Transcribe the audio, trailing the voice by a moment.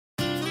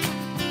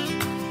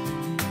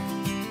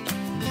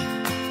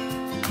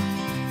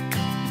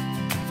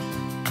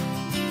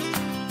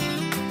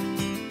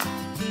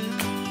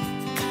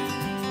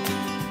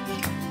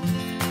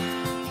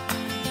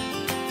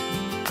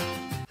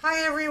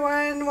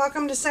everyone,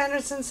 welcome to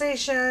Standard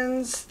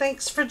Sensations.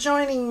 Thanks for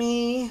joining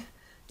me.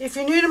 If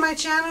you're new to my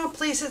channel,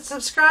 please hit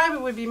subscribe.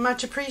 It would be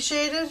much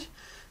appreciated.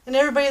 And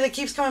everybody that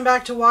keeps coming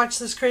back to watch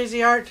this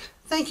crazy art,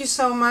 thank you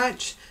so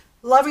much.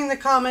 Loving the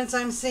comments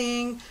I'm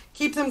seeing.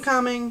 Keep them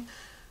coming.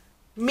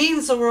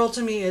 Means the world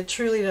to me, it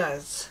truly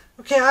does.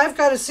 Okay, I've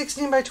got a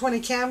 16 by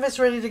 20 canvas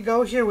ready to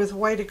go here with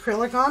white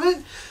acrylic on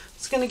it.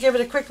 Just going to give it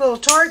a quick little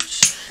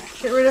torch,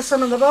 get rid of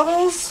some of the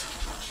bubbles.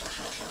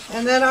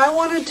 And then I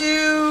want to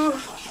do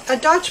a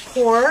Dutch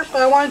pour,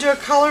 but I want to do a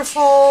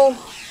colorful,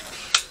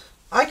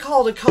 I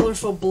call it a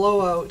colorful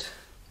blowout.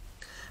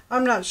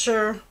 I'm not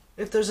sure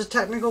if there's a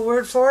technical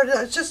word for it.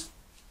 It's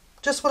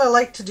just what I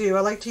like to do.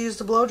 I like to use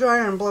the blow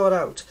dryer and blow it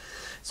out.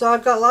 So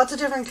I've got lots of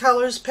different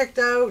colors picked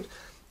out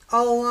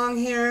all along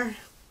here.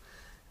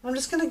 I'm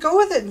just going to go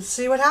with it and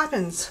see what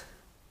happens.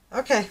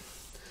 Okay,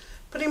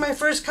 putting my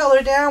first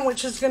color down,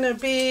 which is going to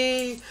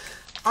be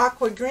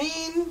aqua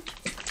green.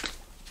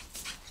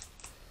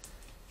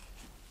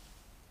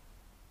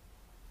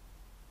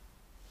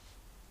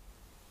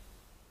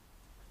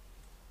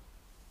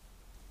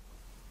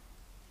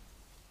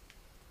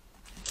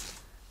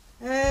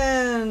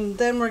 And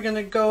then we're going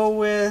to go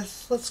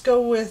with, let's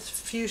go with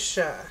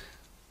fuchsia.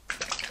 I'm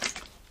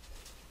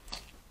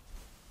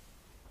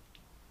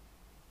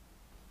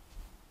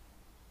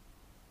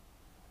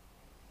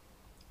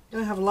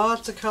going to have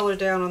lots of color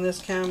down on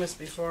this canvas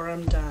before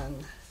I'm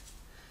done.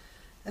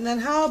 And then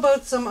how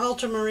about some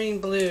ultramarine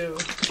blue?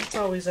 It's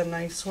always a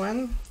nice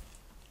one.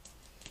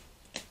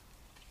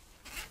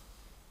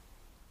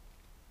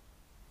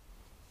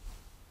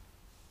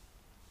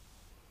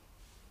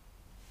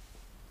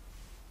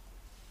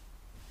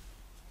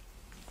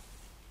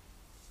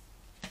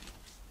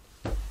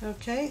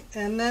 Okay,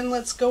 and then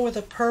let's go with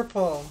a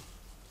purple.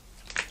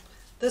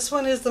 This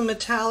one is the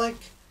metallic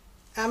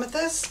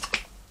amethyst.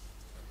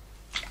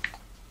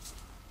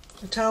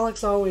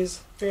 Metallic's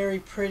always very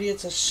pretty.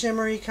 It's a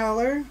shimmery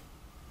color.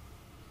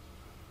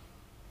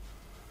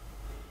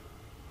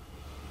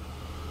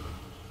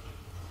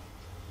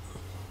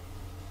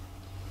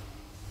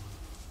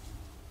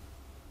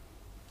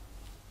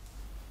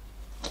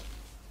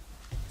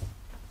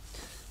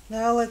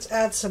 Now let's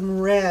add some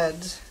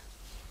red.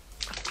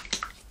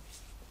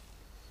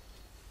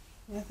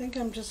 I think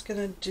I'm just going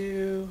to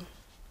do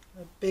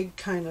a big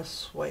kind of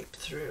swipe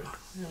through.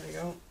 There we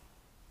go.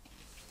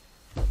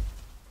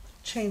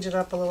 Change it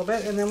up a little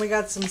bit. And then we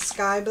got some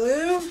sky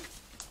blue.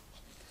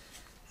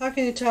 How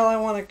can you tell I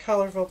want a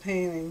colorful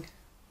painting?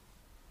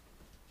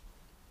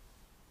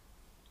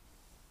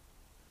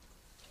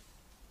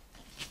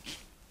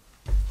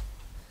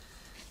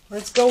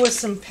 Let's go with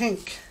some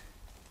pink.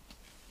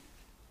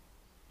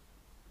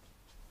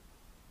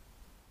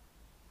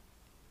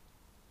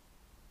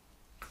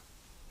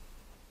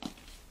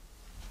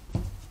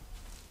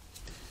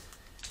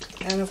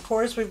 And of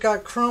course we've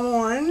got chrome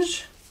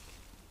orange.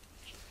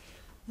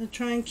 I'm going to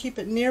try and keep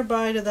it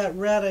nearby to that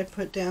red I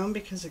put down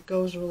because it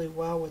goes really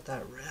well with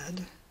that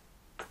red.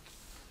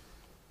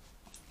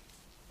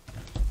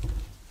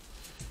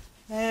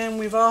 And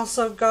we've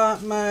also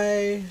got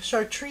my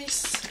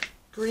chartreuse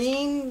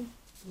green,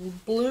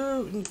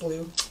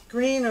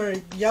 green or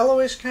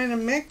yellowish kind of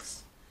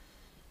mix.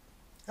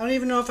 I don't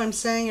even know if I'm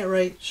saying it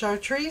right.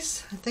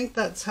 Chartreuse? I think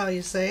that's how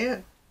you say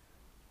it.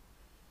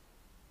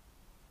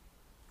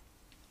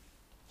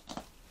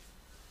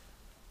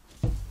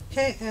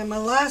 Okay, and my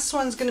last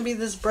one's going to be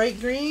this bright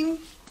green.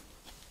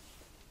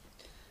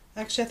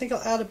 Actually, I think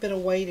I'll add a bit of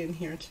white in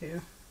here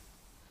too.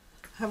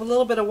 I have a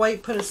little bit of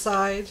white put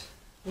aside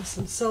with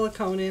some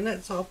silicone in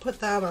it, so I'll put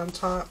that on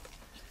top.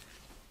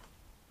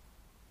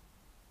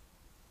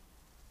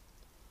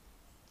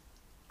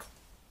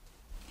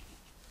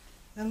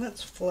 And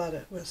let's flood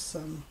it with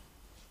some,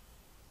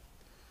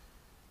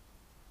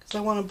 because I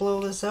want to blow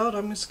this out,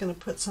 I'm just going to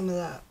put some of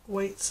that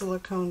white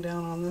silicone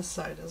down on this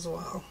side as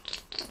well.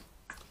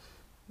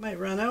 Might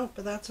run out,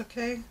 but that's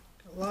okay.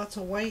 Got lots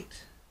of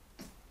white.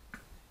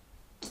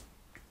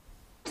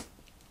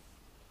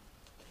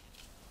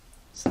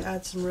 Let's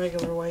add some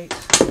regular white.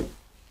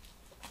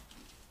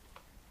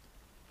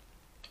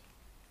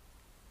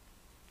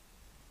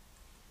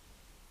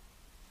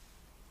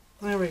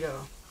 There we go.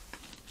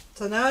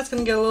 So now it's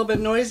going to get a little bit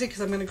noisy because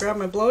I'm going to grab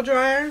my blow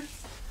dryer.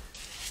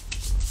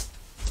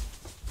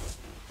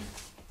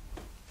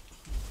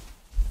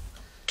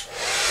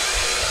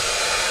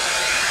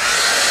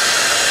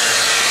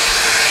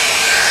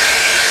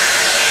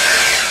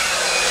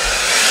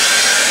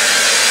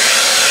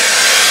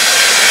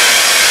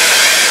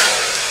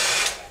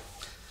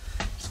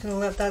 Gonna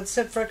let that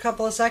sit for a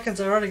couple of seconds.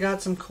 I already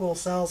got some cool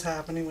cells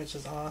happening, which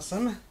is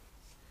awesome. And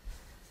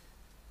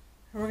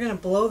we're gonna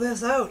blow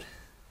this out.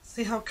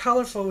 See how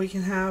colorful we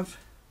can have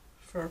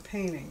for our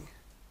painting.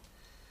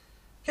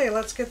 Okay,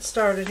 let's get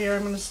started here.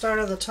 I'm gonna start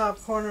at the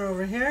top corner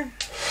over here.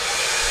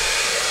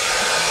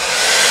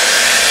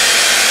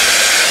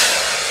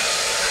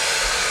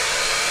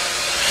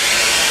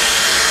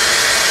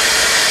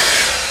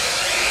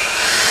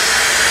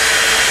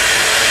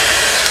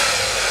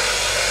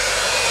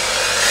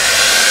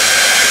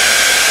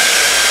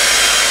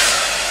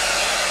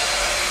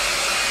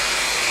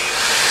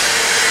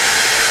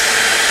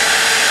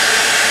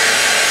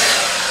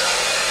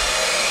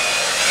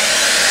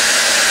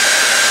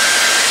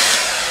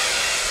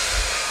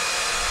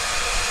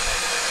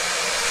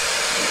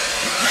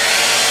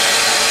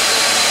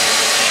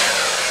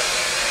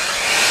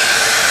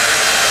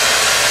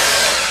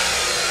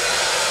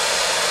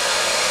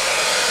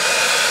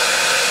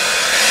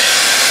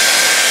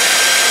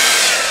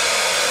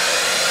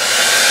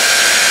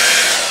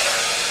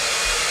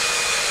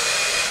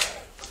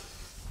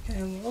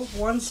 Oh,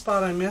 one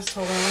spot I missed.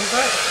 Hold on.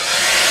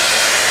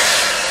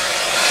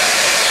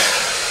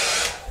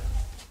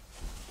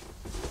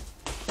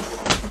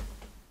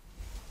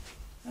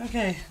 But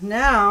okay,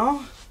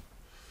 now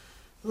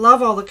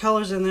love all the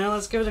colors in there.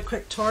 Let's give it a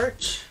quick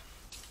torch.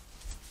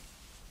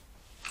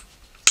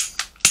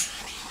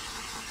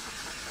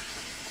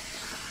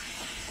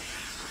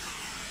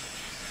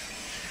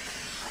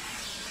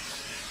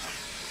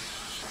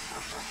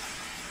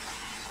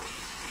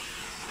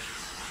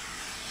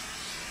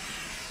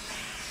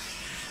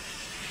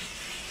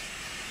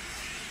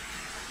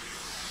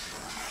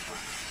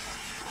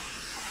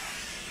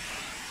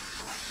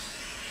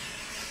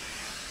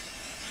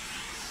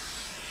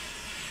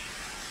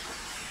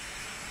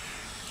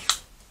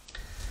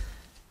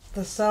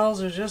 The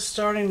cells are just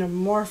starting to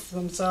morph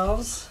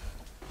themselves.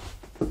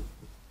 I'm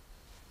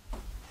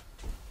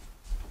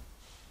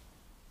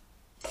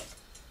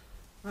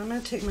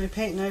going to take my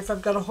paint knife.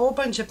 I've got a whole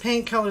bunch of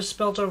paint colors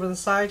spilt over the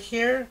side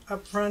here,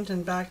 up front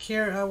and back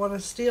here. I want to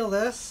steal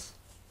this.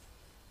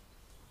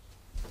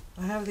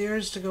 I have the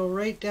urge to go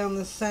right down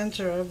the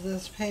center of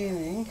this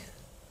painting.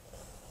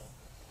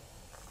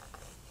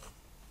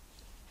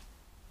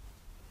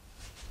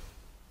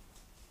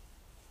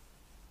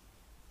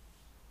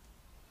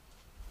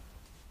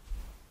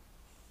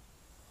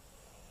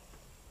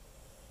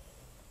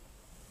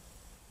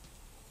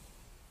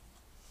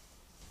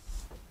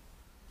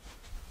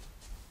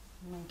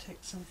 I'm going to take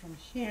some from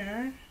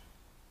here.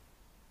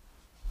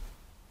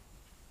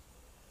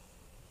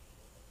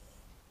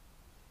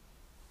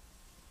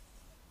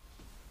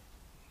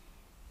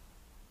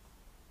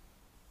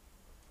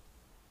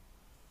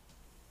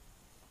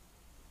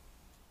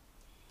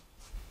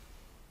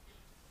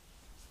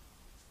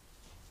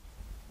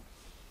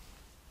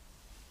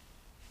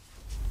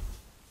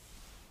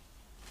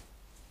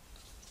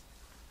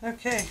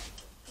 Okay.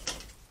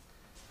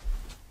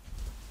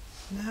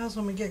 Now's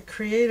when we get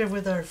creative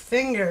with our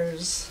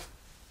fingers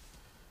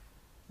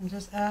and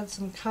just add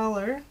some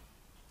color.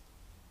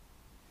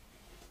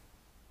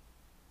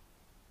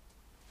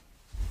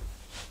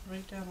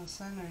 Right down the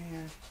center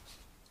here.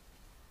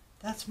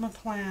 That's my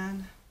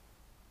plan.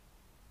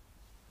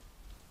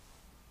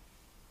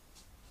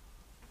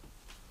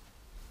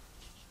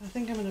 I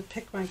think I'm going to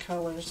pick my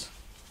colors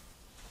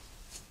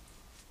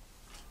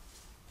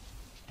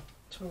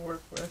to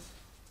work with.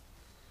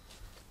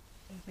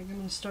 I think I'm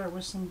going to start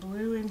with some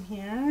blue in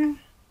here,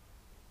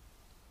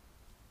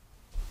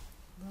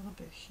 a little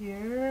bit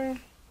here,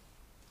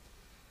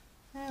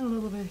 and a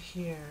little bit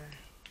here.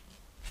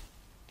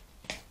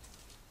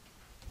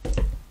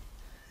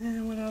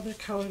 And what other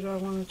color do I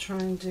want to try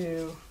and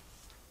do?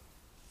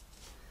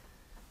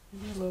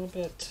 Maybe a little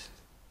bit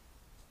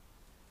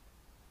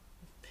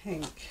of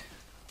pink.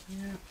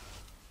 Yeah.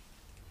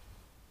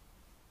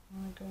 I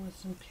want to go with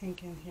some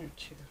pink in here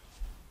too.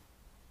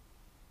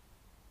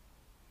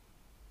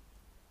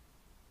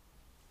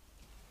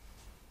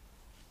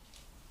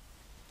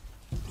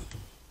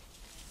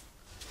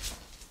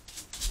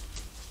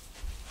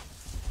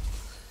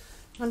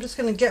 I'm just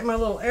going to get my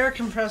little air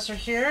compressor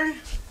here.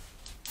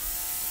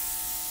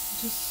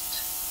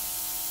 Just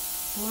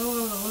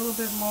blow out a little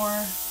bit more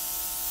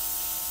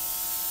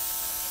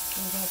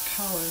of that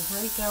color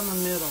right down the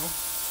middle.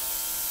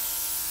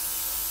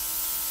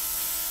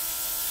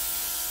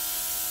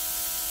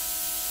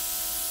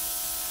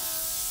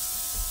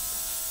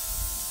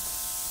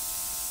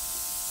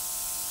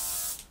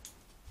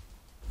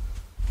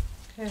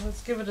 Okay,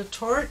 let's give it a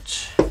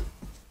torch.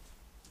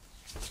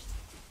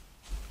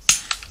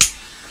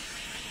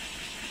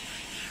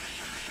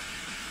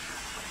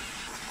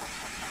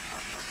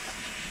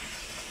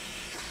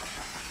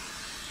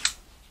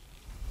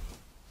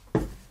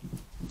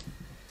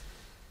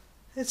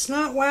 It's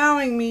not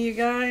wowing me, you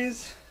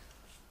guys.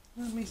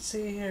 Let me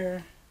see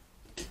here.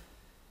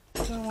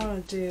 What do I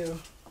want to do?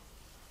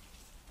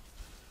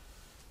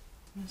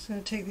 I'm just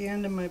going to take the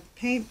end of my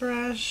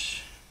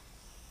paintbrush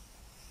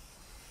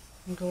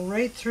and go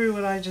right through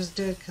what I just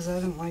did because I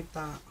didn't like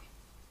that.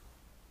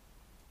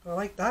 I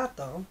like that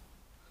though.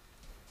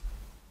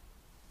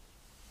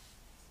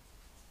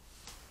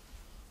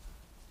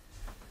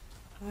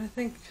 I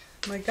think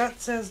my gut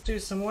says do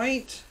some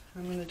white.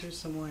 I'm going to do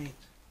some white.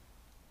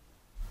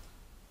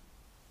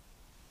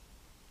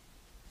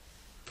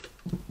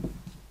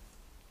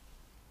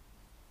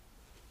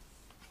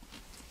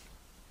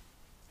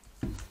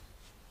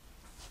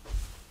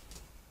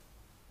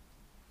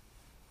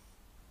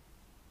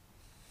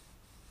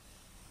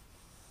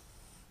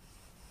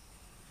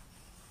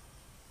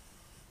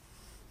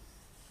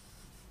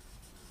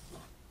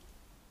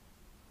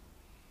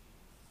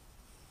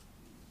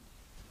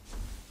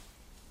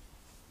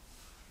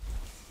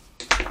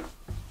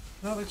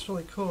 That looks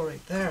really cool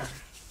right there.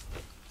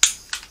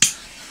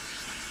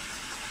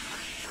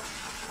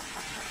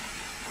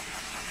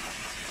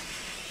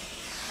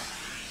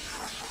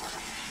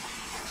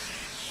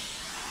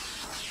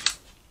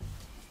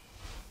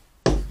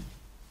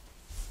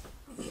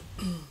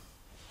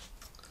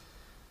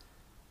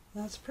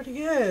 That's pretty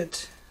good.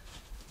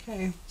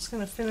 Okay, just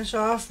going to finish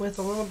off with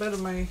a little bit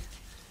of my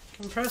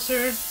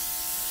compressor.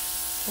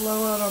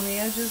 blow out on the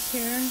edges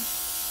here.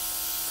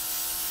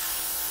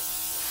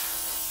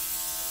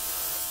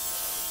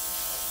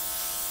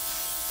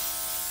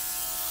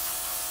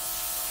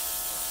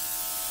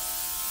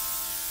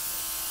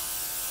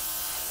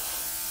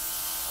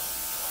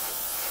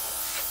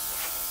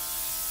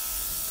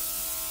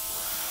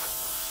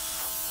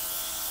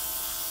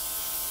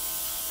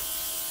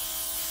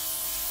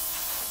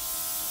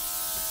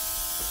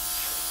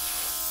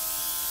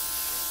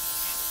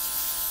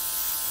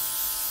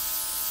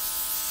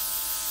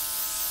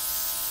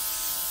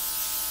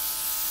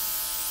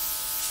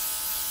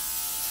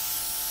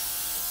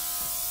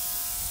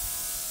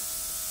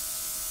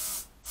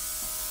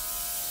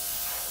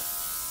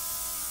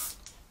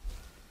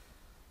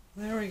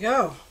 There we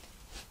go.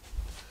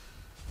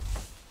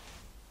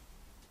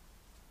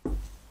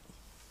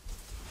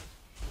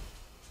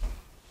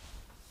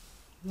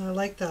 I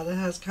like that. It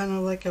has kind of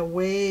like a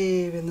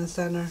wave in the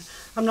center.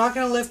 I'm not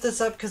going to lift this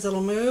up because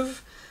it'll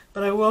move,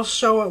 but I will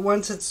show it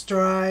once it's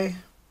dry.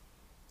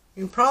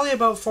 In probably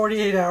about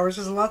 48 hours.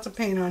 There's lots of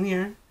paint on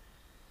here.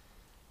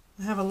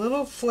 I have a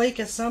little flake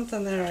of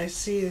something there I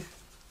see.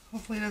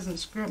 Hopefully it doesn't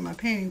screw up my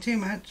painting too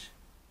much.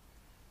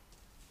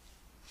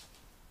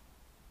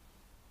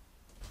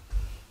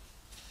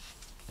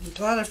 I'm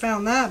glad I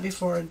found that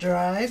before it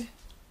dried.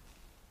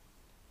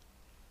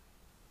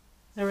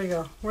 There we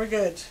go. We're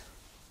good.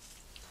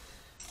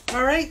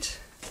 Alright,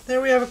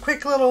 there we have a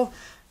quick little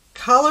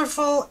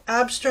colorful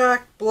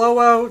abstract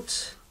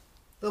blowout.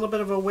 A little bit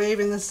of a wave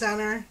in the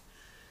center.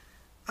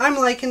 I'm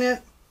liking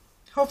it.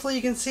 Hopefully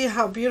you can see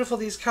how beautiful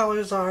these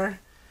colors are.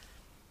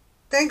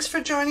 Thanks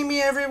for joining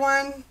me,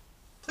 everyone.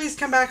 Please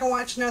come back and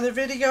watch another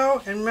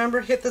video, and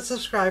remember, hit the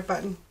subscribe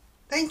button.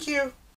 Thank you.